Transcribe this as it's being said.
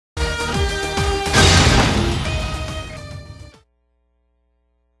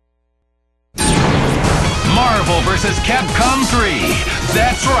vs. Capcom 3.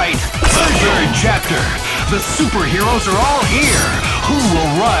 That's right, the third chapter. The superheroes are all here. Who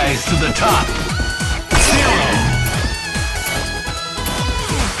will rise to the top? Zero.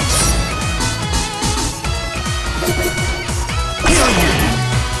 Hiryu.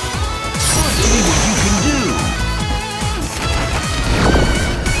 See what you can do.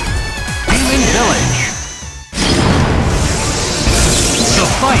 Demon Village. The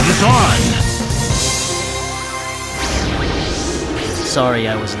fight is on. Sorry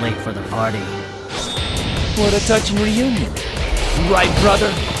I was late for the party. What a touching reunion. Right,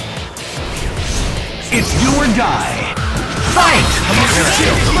 brother? It's do or die. Fight!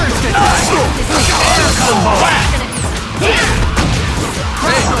 First attack! Air combo!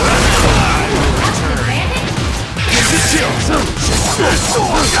 Here's the chills! Air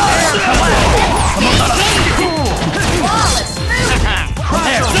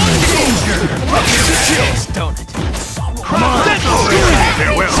combo! Danger! Here's the chills! Don't it? Come on!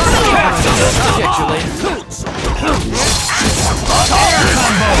 Farewell! Catch you later. Air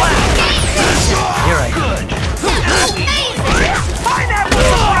combo! Here I am. Good! Pineapple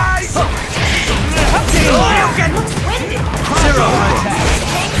fries! Zero attack! Air combo!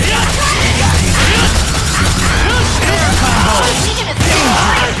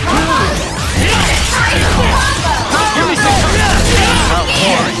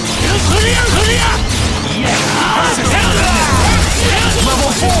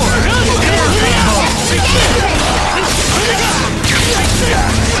 Level 4! Air combo!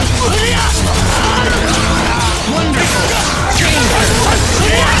 Wonderful!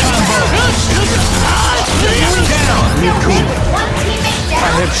 Air combo! Down! I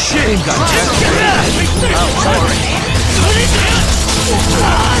have shit got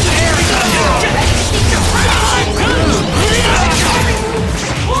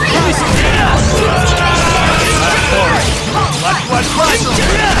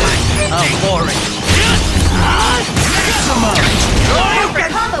I'm boring. Your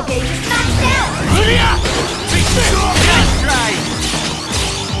combo gauge is maxed out!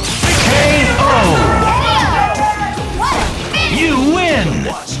 KO! What a finish! You win!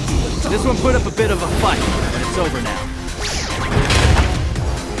 This one put up a bit of a fight, but it's over now.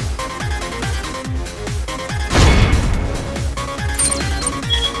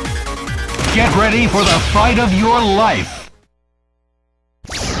 Get ready for the fight of your life!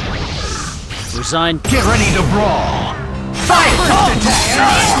 Resign. Get ready to brawl! Fight! First attack!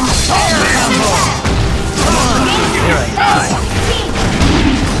 Air combo! Come on! Here I am.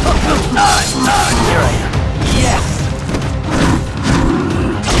 Here I am. Yes!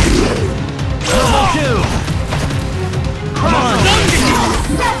 Level 2! Come on! Level 2!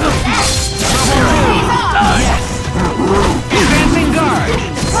 Yes! Advancing guard!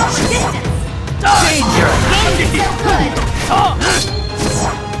 Danger!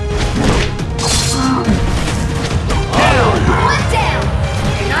 Down! One down!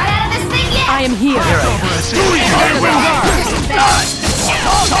 You're not out of this thing yet! I am here. Advancing guard!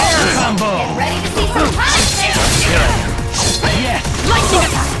 Air combo! Ready to see some punishment? Yes! Lightning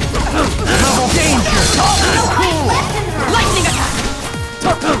attack! Level danger! Cool! Lightning attack!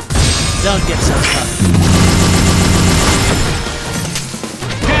 Don't get so tough.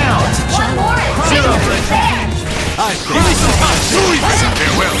 Down! One more and Zero Danger is there! Give me some punch!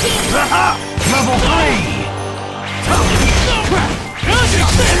 Farewell. Level 3!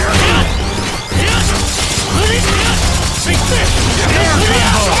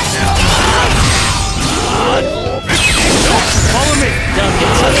 Follow me. Don't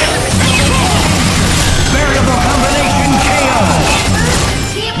get so tough. Variable combination KO!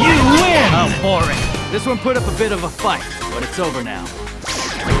 You win! How boring. This one put up a bit of a fight, but it's over now.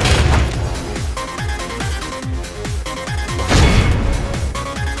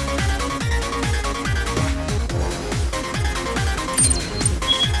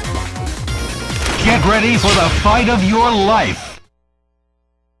 Get ready for the fight of your life!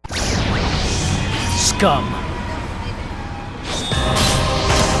 Scum.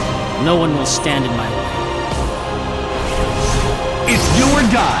 No one will stand in my way. It's do or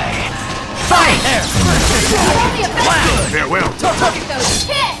die! Fight! There! Only a best Farewell. Look at those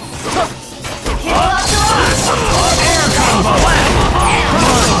hits! Hit off the rock! Air combo!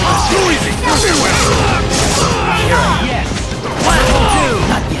 Yes! Level 2!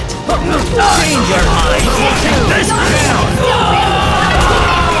 Not yet. Danger! Down!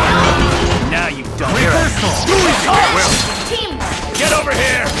 Now you don't. Reversal! Teamwork! Get over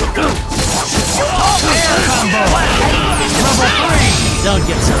here. Air combo! Level 3! Don't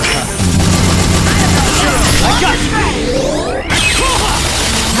get so tough. I got you.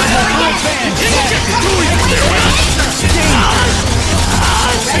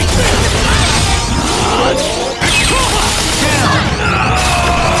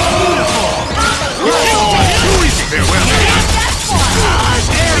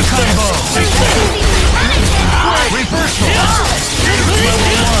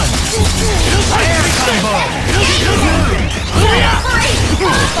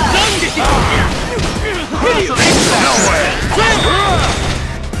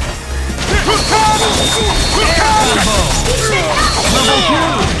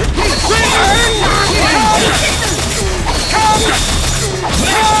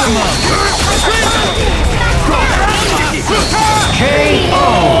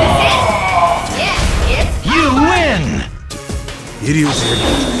 Hiryu's head.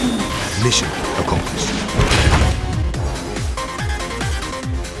 Mission accomplished.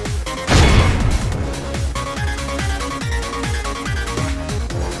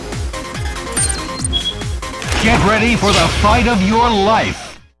 Get ready for the fight of your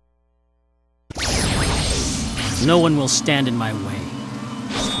life! No one will stand in my way.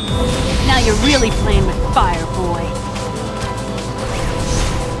 Now you're really playing with fire, boy.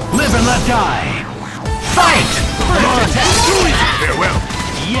 Live and let die! Fight! First attack! Farewell.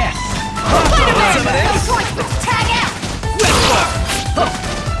 Yes! Wait a minute! No choice but to tag out!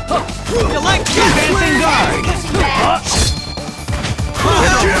 Advancing guard!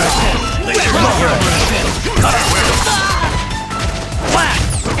 Back.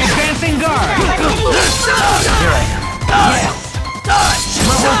 Advancing guard! Here I am. Yes!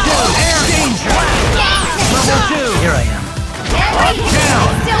 Level 2! Air danger! Level 2! Here I am. Down!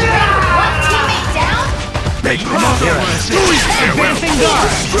 Still waiting for one teammate down? Here I am. Advancing guard!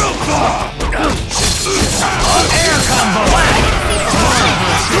 Air combo!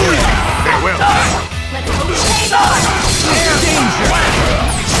 Farewell. Let's hope it stays on! Air danger!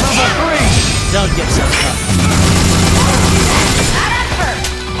 Level 3! Don't get so tough. Not effort!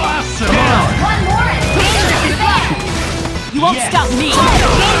 Awesome! Down! One more and danger is there! You won't Yes. stop me!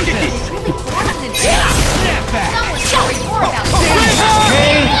 Really forced to down! Step back! Someone should report about this!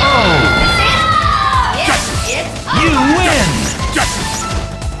 KO! Yes, it's You win!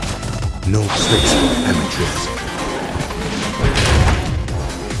 No place for amateurs.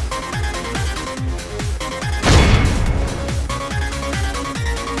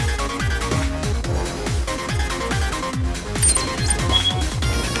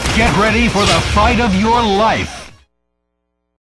 Get ready for the fight of your life!